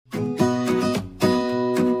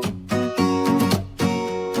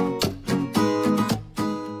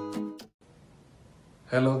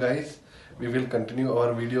Hello guys, we will continue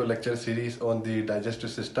our video lecture series on the digestive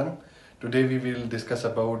system. Today we will discuss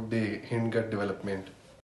about the hindgut development.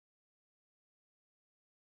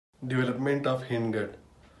 Development of hindgut.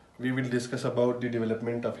 We will discuss about the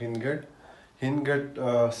development of hindgut.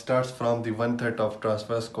 Hindgut starts from the 1/3 of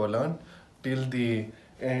transverse colon till the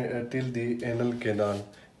anal canal.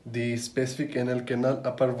 The specific anal canal,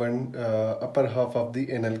 upper half of the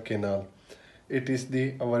anal canal. It is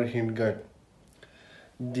our hindgut.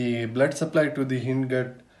 The blood supply to the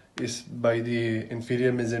hindgut is by the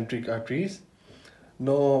inferior mesenteric arteries.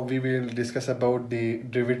 Now we will discuss about the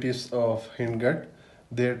derivatives of hindgut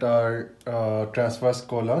that are transverse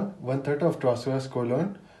colon, 1/3 of transverse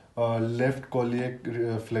colon, left coeliac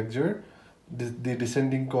flexure, the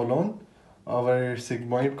descending colon, our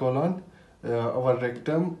sigmoid colon, our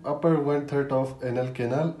rectum, upper 1/3 of anal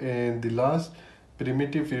canal, and the last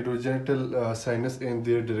primitive urogenital sinus and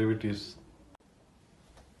their derivatives.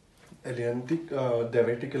 Aleatic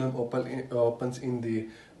diverticulum opens in the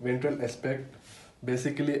ventral aspect.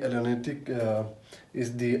 Basically, aleatic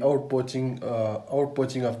is the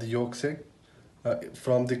outpoaching of the yolk sac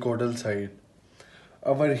from the caudal side.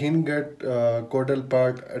 Our hindgut caudal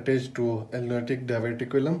part attached to aleatic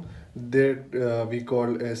diverticulum that we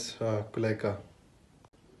call as cloaca.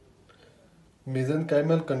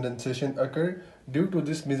 Mesenchymal condensation occur. Due to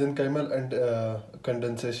this mesenchymal and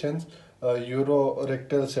condensations,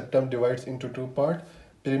 urorectal septum divides into two parts: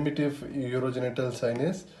 primitive urogenital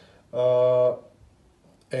sinus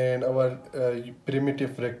and our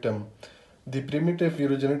primitive rectum. The primitive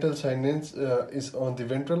urogenital sinus is on the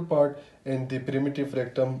ventral part and the primitive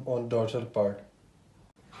rectum on dorsal part.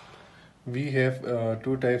 We have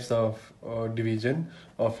two types of division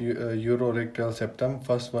of urorectal septum.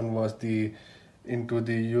 First one was into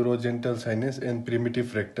the urogenital sinus and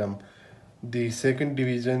primitive rectum. The second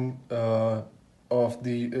division of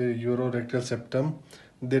the urorectal septum,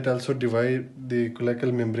 that also divide the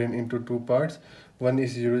cloacal membrane into two parts. One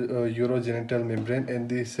is urogenital membrane and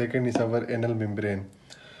the second is our anal membrane.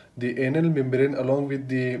 The anal membrane along with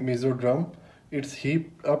the mesoderm, it's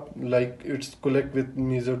heaped up like it's collect with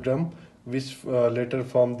mesoderm, which later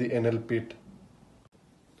form the anal pit.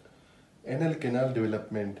 Anal canal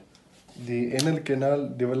development. The anal canal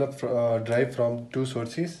derive from two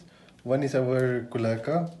sources. One is our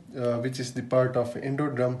cloaca, which is the part of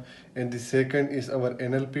endodrome, and the second is our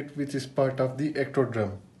anal pit, which is part of the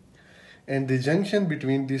ectoderm. And the junction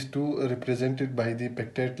between these two are represented by the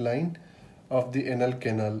pectate line of the anal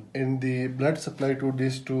canal. And the blood supply to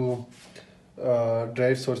these two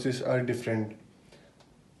drive sources are different.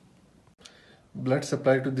 Blood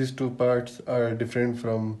supply to these two parts are different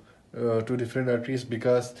from two different arteries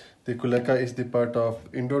because the cloaca is the part of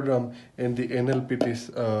endodrome and the anal pit is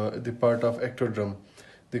the part of ectoderm.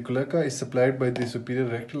 The cloaca is supplied by the superior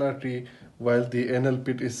rectal artery while the anal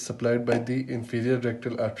pit is supplied by the inferior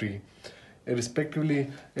rectal artery. Respectively,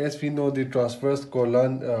 as we know, the transverse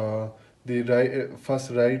colon, the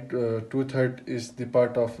first right 2/3 is the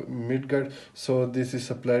part of midgut, so this is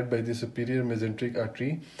supplied by the superior mesenteric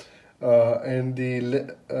artery. And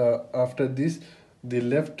after this, the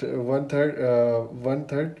left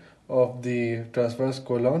 1/3 of the transverse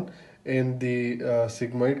colon and the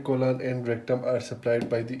sigmoid colon and rectum are supplied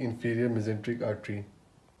by the inferior mesenteric artery.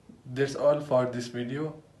 That's all for this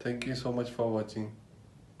video. Thank you so much for watching.